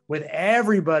frustration with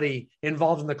everybody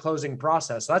involved in the closing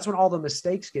process. So that's when all the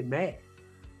mistakes get made.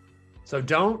 So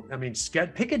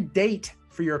pick a date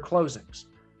for your closings.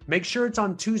 Make sure it's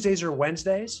on Tuesdays or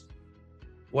Wednesdays.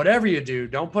 Whatever you do,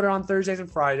 don't put it on Thursdays and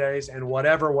Fridays, and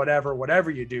whatever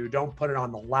you do, don't put it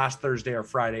on the last Thursday or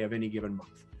Friday of any given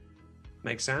month.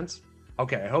 Make sense?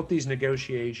 Okay, I hope these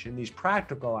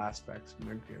practical aspects of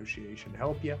negotiation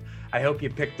help you. I hope you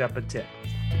picked up a tip.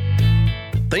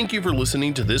 Thank you for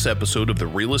listening to this episode of the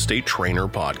Real Estate Trainer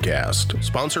Podcast,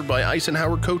 sponsored by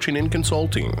Eisenhower Coaching and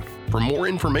Consulting. For more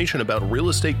information about real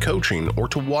estate coaching or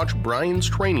to watch Brian's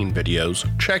training videos,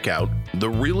 check out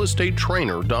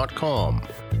therealestatetrainer.com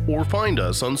or find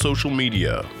us on social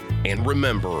media. And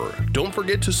remember, don't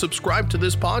forget to subscribe to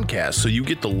this podcast so you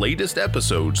get the latest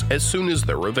episodes as soon as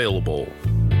they're available.